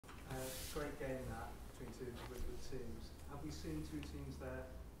two very good teams. Have we seen two teams there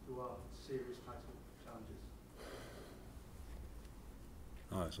who are serious title challenges?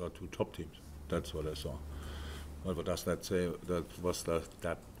 I saw two top teams. That's what I saw. Well, what does that say?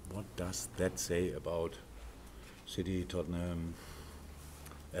 What does that say about City, Tottenham,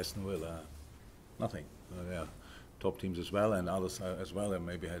 Aston Villa? Nothing. Yeah, top teams as well, and others as well. They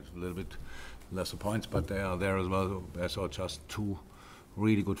maybe had a little bit lesser points, but they are there as well. I saw just two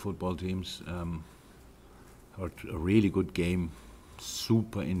really good football teams. A really good game,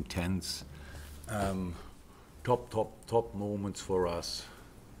 super intense. Top moments for us.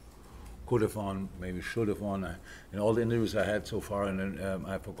 Could have won, maybe should have won. In all the interviews I had so far, and then,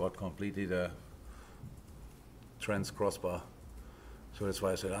 I forgot completely the Trent's crossbar. So that's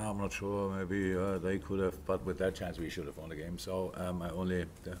why I said, I'm not sure, maybe they could have, but with that chance we should have won the game. So I only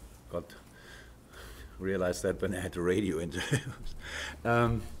realized that when I had the radio interviews.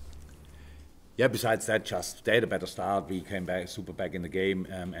 Yeah, besides that, just they had a better start. We came back back in the game.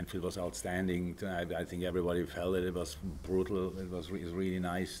 Anfield was outstanding. I think everybody felt it. It was brutal. It was really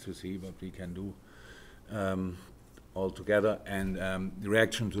nice to see what we can do all together. And the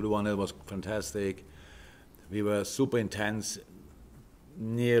reaction to the 1-0 was fantastic. We were super intense,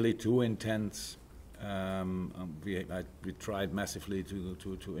 nearly too intense. We tried massively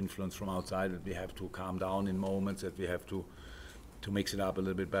to influence from outside. That we have to calm down in moments. That we have to mix it up a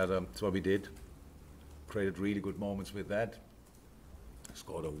little bit better. That's what we did. Created really good moments with that.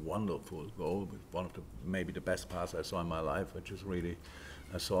 Scored a wonderful goal with one of maybe the best passes I saw in my life, which is really,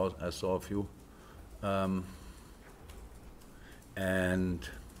 I saw a few. And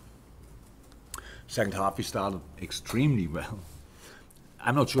second half we started extremely well.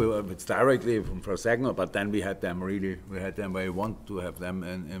 I'm not sure if it's directly from for a second, but then we had them where we want to have them,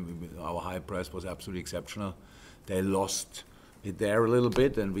 and our high press was absolutely exceptional. They lost it there a little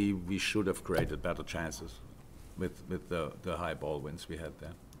bit, and we should have created better chances with the high ball wins we had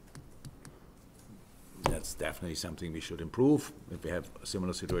there. That's definitely something we should improve if we have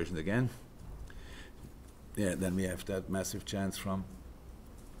similar situations again. Yeah, then we have that massive chance from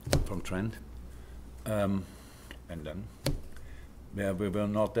Trent, and then we were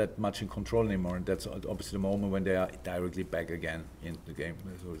not that much in control anymore, and that's obviously the moment when they are directly back again in the game.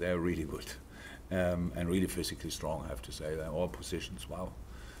 So they're really good. And really physically strong, I have to say. All positions, wow.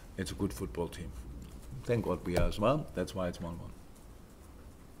 It's a good football team. Thank God we are as well. That's why it's 1-1.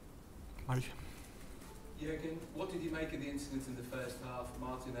 Jurgen, what did you make of the incident in the first half?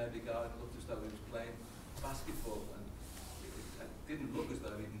 Martin Odegaard looked as though he was playing basketball, and it didn't look as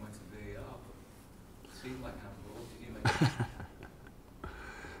though he even went to VAR, but it seemed like handball. What did you make of it?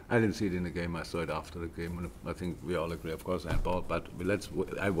 I didn't see it in the game. I saw it after the game. I think we all agree, of course, handball. But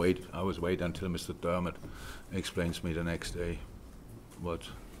I always wait until Mr. Dermott explains me the next day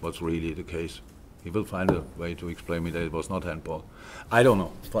what's really the case. He will find a way to explain me that it was not handball. I don't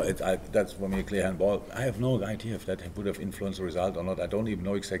know. That's for me a clear handball. I have no idea if that would have influenced the result or not. I don't even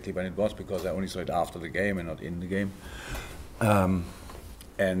know exactly when it was, because I only saw it after the game and not in the game.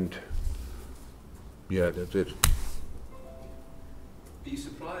 And yeah, that's it. Are you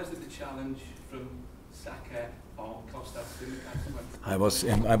surprised at the challenge from Saka on Konstantinos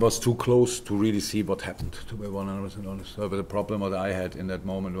Tsimikas? I was too close to really see what happened, to be 100% honest. So the problem that I had in that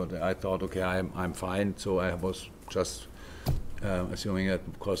moment, I thought, okay, I'm fine. So I was just assuming that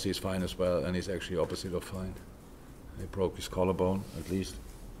because he's fine as well, and he's actually opposite of fine. He broke his collarbone, at least.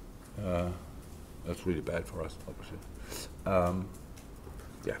 That's really bad for us, obviously.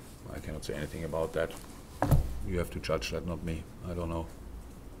 Yeah, I cannot say anything about that. You have to judge that, not me. I don't know.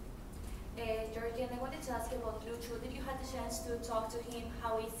 Jurgen, I wanted to ask about Lucho. Did you have the chance to talk to him?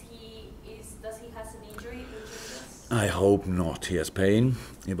 How is he? Does he have an injury? Lucho? I hope not. He has pain.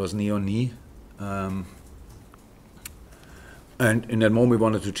 It was knee on knee. And in that moment we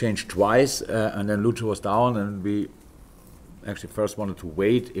wanted to change twice, and then Lucho was down, and we actually first wanted to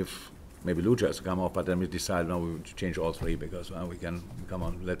wait if maybe Lucho has to come off, but then we decided no, we would change all three, because we can come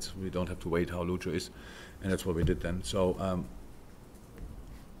on. We don't have to wait how Lucho is, and that's what we did then. So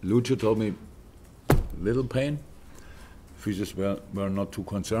Lucho told me little pain. Physios were not too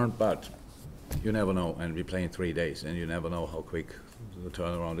concerned, but you never know. And we play in 3 days, and you never know how quick the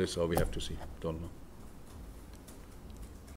turnaround is. So we have to see. Don't know.